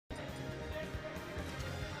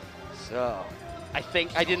So, I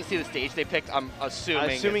think I didn't see the stage they picked. I'm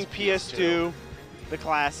assuming it's PS2, the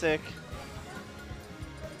classic.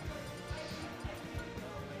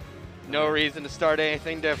 No reason to start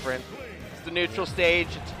anything different. It's the neutral stage.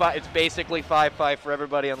 It's basically 5-5 for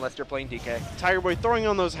everybody unless you're playing DK. Tigerboi throwing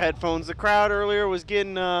on those headphones. The crowd earlier was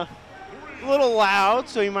getting a little loud,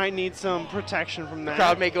 so you might need some protection from that. The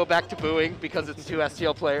crowd may go back to booing because it's 2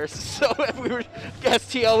 STL players. So if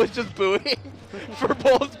STL was just booing for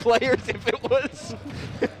both players if it was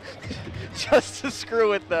just to screw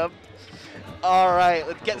with them. All right,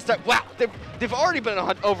 let's get started. Wow, they've already been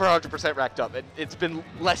over 100% racked up. It's been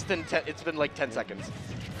less than 10. It's been like 10 seconds.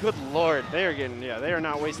 Good Lord. They are getting, yeah, they are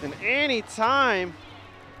not wasting any time.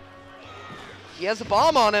 He has a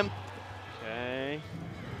bomb on him. Okay.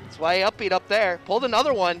 That's why he upbeat up there. Pulled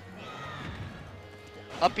another one.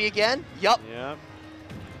 Upbeat again. Yup. Yep.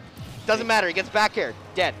 Doesn't matter. He gets back air.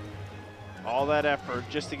 Dead. All that effort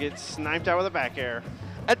just to get sniped out with a back air.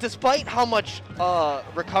 And despite how much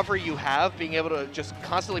recovery you have, being able to just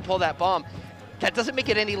constantly pull that bomb, that doesn't make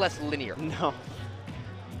it any less linear. No.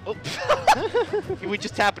 Oh. We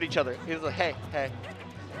just tap at each other. He was like, hey,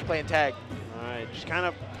 playing tag. All right, just kind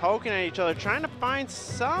of poking at each other, trying to find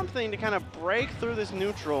something to kind of break through this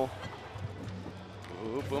neutral.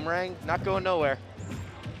 Ooh, boomerang, not going nowhere.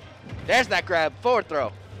 There's that grab, forward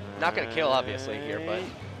throw. Not going to kill, obviously, here, but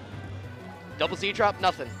double Z drop,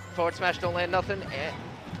 nothing. Forward smash, don't land nothing. And,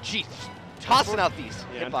 jeez, tossing out these.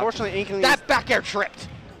 Yeah, unfortunately, Inkling that back air tripped.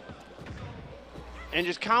 And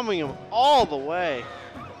just comboing him all the way.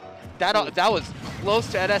 That was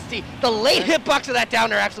close to NST. The late hitbox of that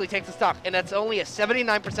downer actually takes the stock, and that's only a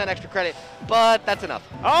 79% extra credit, but that's enough.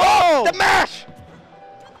 Oh! The mash!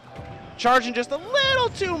 Charging just a little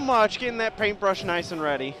too much, getting that paintbrush nice and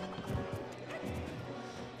ready.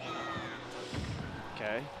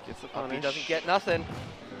 Okay, gets the punish. He doesn't get nothing.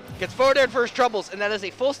 Gets forward aired for his troubles, and that is a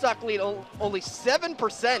full stock lead, only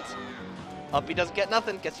 7%. Uppy doesn't get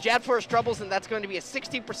nothing, gets jabbed for his troubles, and that's going to be a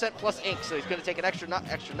 16% plus ink, so he's going to take an extra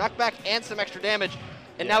knockback and some extra damage,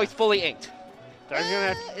 and now he's fully inked.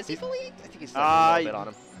 Is he fully inked? I think he's still a little bit on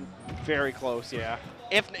him. Very close, yeah.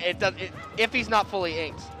 If he's not fully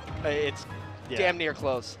inked, it's damn near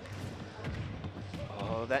close.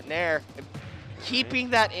 Oh, that nair. Keeping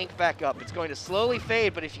that ink back up. It's going to slowly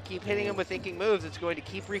fade, but if you keep hitting him with inking moves, it's going to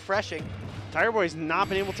keep refreshing. Tigerboy's not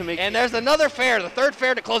been able to make... And there's another fair, the third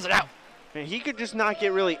fair to close it out. Man, he could just not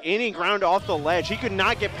get really any ground off the ledge. He could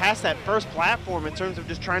not get past that first platform in terms of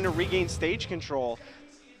just trying to regain stage control.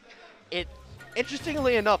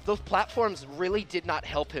 Interestingly enough, those platforms really did not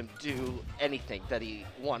help him do anything that he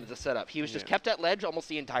wanted to set up. He was just kept at ledge almost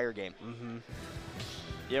the entire game. Mm-hmm.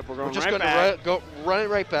 Yep, we're going just right going back. to run it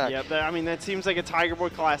right back. Yep, I mean, that seems like a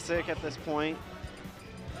Tigerboi classic at this point.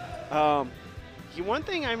 One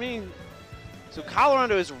thing, I mean, so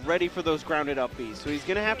Colorondo is ready for those grounded up Bs, so he's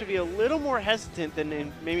going to have to be a little more hesitant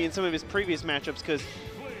than maybe in some of his previous matchups because,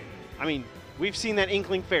 I mean, we've seen that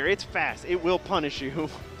Inkling fair. It's fast. It will punish you.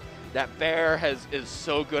 That bear is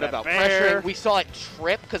so good about pressuring. We saw it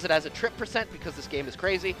trip because it has a trip percent because this game is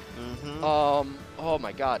crazy. Mm-hmm. Oh,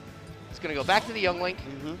 my God. It's going to go back to the Young Link.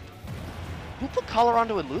 Mm-hmm. Who put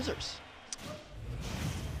Colorondo in losers?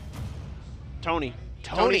 Tony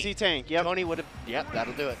Z Tank, yep. Tony would have, yep,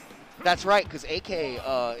 that'll do it. That's right, because AK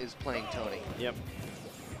is playing Tony. Yep.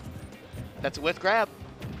 That's a with grab.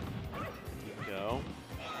 Go.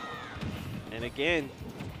 And again.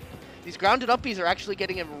 These grounded uppies are actually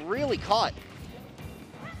getting him really caught.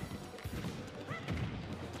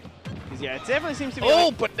 Yeah, it definitely seems to be.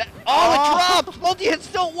 Oh, but that, it dropped!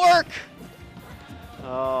 Multi-hits don't work!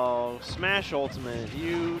 Oh, smash ultimate.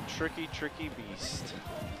 You tricky, tricky beast.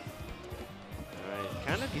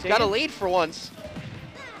 All right, He's got a lead for once.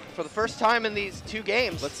 For the first time in these 2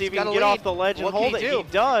 games. Let's see if he can get off the ledge and hold it. He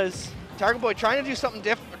does. Tigerboi trying to do something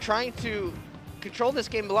different, trying to control this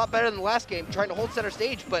game a lot better than the last game, trying to hold center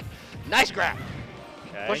stage, but nice grab.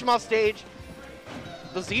 Okay. Push him off stage.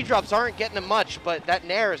 The Z-drops aren't getting him much, but that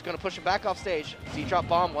nair is going to push him back off stage. Z-drop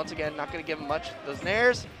bomb, once again, not going to give him much. Those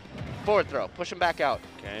nairs, forward throw, push him back out.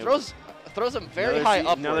 Okay. Throws him very high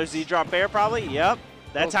upwards. Another Z-drop bear probably, yep.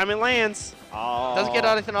 That time it lands. Oh. Doesn't get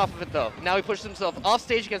anything off of it, though. Now he pushes himself off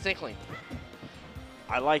stage against Inkling.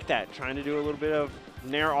 I like that. Trying to do a little bit of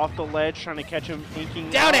nair off the ledge, trying to catch him inking.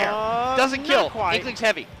 Down air! Doesn't kill. Quite. Inkling's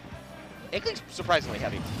heavy. Inkling's surprisingly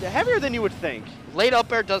heavy. Yeah, heavier than you would think. Late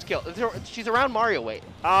up air does kill. She's around Mario weight.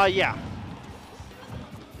 Yeah.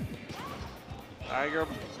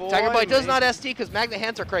 Tigerboi does not ST because magnet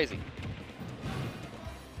hands are crazy.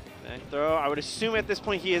 Back throw. I would assume at this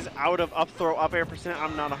point he is out of up throw, up air percent.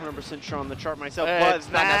 I'm not 100% sure on the chart myself, but it's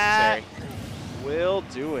not necessary. will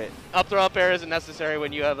do it. Up throw up air isn't necessary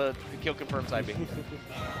when you have a kill confirmed side B.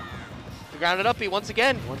 The grounded up B once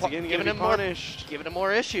again. Giving him punished. Giving him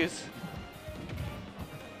more issues.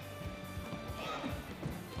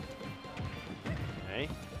 Okay.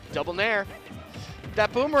 Double nair.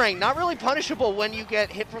 That boomerang, not really punishable when you get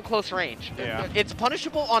hit from close range. Yeah. It's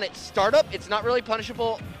punishable on its startup. It's not really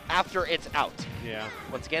punishable after it's out. Yeah.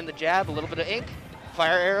 Once again, the jab, a little bit of ink.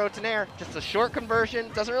 Fire arrow to nair. Just a short conversion.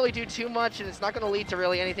 Doesn't really do too much, and it's not going to lead to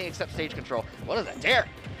really anything except stage control. What is that dare?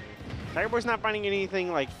 Tigerboi's not finding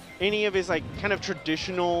anything like any of his like kind of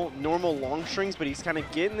traditional normal long strings, but he's kind of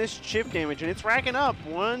getting this chip damage, and it's racking up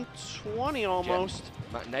 120 almost.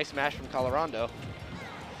 Nice mash from Colorondo.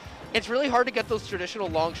 It's really hard to get those traditional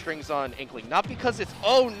long strings on Inkling, not because it's,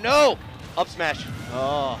 oh no, up smash.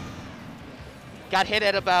 Oh. Got hit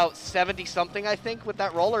at about 70 something, I think, with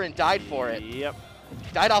that roller and died for it. Yep.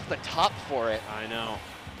 Died off the top for it. I know.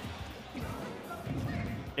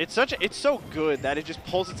 It's so good that it just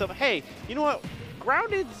pulls itself. Hey, you know what?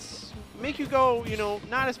 Groundeds make you go, you know,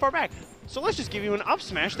 not as far back. So let's just give you an up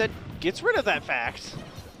smash that gets rid of that fact.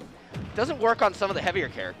 Doesn't work on some of the heavier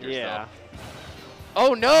characters, Yeah. though.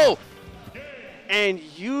 Oh no! And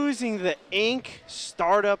using the ink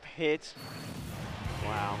startup hit.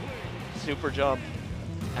 Wow. Super jump.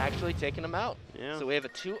 Actually taking him out. Yeah. So we have a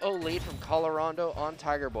 2-0 lead from Colorondo on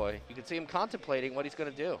Tigerboy. You can see him contemplating what he's going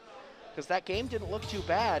to do. Because that game didn't look too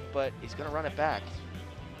bad, but he's going to run it back.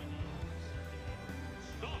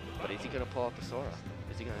 But is he going to pull out the Sora?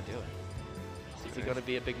 Is he going to do it? Is he going to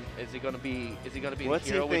be a big? Is he going to be What's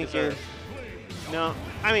the hero he we thinking? deserve? No,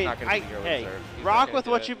 I mean, hey, rock with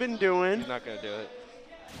what you've been doing. He's not going to do it.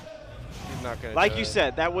 He's not going to do it. Like you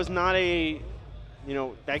said, that was not a, you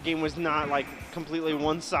know, that game was not like completely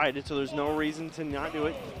one-sided, so there's no reason to not do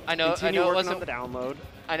it. I know. Continue I know it working wasn't on the download.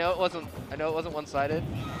 I know it wasn't one-sided,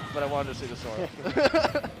 but I wanted to see the Sora.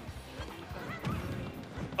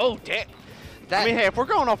 Oh damn! I mean, hey, if we're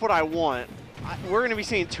going off what I want, we're going to be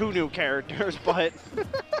seeing 2 new characters, but.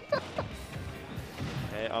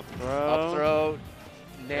 Okay, up throw. Up throw.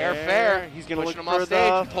 Nair fair. He's going to look him for off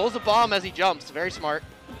stage. the. Pulls a bomb as he jumps. Very smart.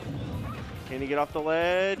 Can he get off the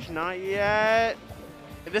ledge? Not yet.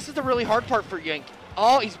 And this is the really hard part for Yank.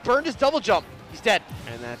 Oh, he's burned his double jump. He's dead.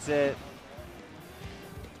 And that's it.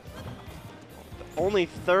 Only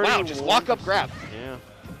 30. Wow, just walk up grab. Yeah.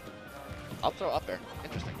 Up throw up there.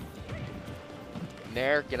 Interesting.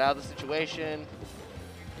 Nair, get out of the situation.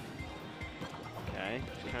 Okay,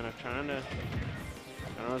 just kind of trying to.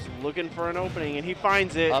 I was looking for an opening, and he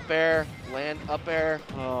finds it. Up air, land up air.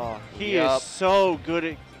 Oh, he is so good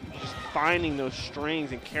at just finding those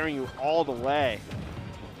strings and carrying you all the way.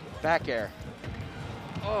 Back air.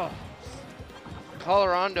 Oh.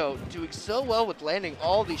 Colorondo doing so well with landing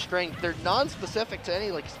all these strings. They're non-specific to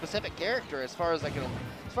any like specific character, as far as I can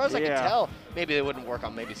tell. Maybe they wouldn't work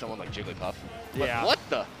on maybe someone like Jigglypuff. But Yeah. what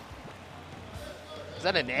the? Is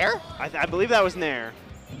that a Nair? I believe that was Nair.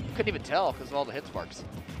 Couldn't even tell because of all the hit sparks.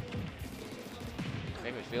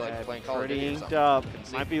 Made me feel like playing Call of Pretty Duty or inked something. up.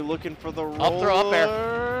 Couldn't Might see. be looking for the roller. Up throw up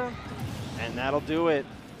air. And that'll do it.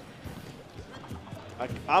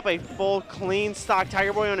 Up a full clean stock.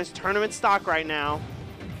 Tigerboy on his tournament stock right now.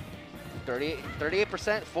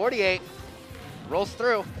 38%, 48. Rolls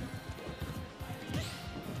through.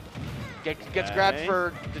 Gets grabbed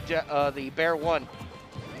for the bear one.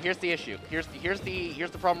 Here's the issue. Here's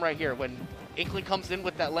the problem right here. When Inkling comes in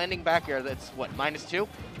with that landing back air, that's what, -2.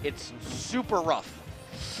 It's super rough.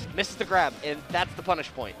 Misses the grab, and that's the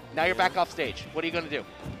punish point. Now you're back off stage. What are you gonna do?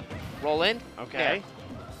 Roll in. Okay.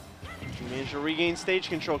 He managed to regain stage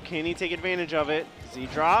control. Can he take advantage of it? Z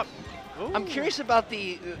drop. Ooh. I'm curious about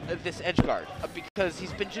this edge guard because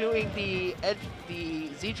he's been doing the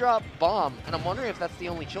Z drop bomb, and I'm wondering if that's the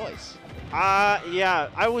only choice. Yeah.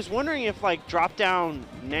 I was wondering if like drop down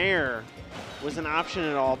Nair was an option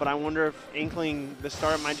at all, but I wonder if Inkling, the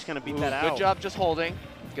start, might just kind of beat that out. Good job just holding.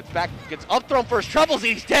 Gets back, gets up thrown for his troubles,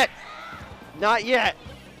 he's dead. Not yet.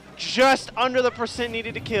 Just under the percent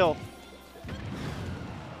needed to kill.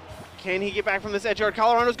 Can he get back from this edge guard?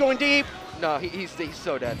 Colorondo's going deep. No, he's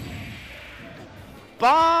so dead.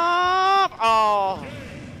 Bomb! Oh.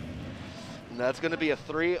 And that's going to be a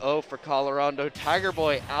 3-0 for Colorondo.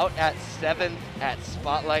 Tigerboy out at 7th at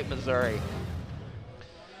Spotlight, Missouri.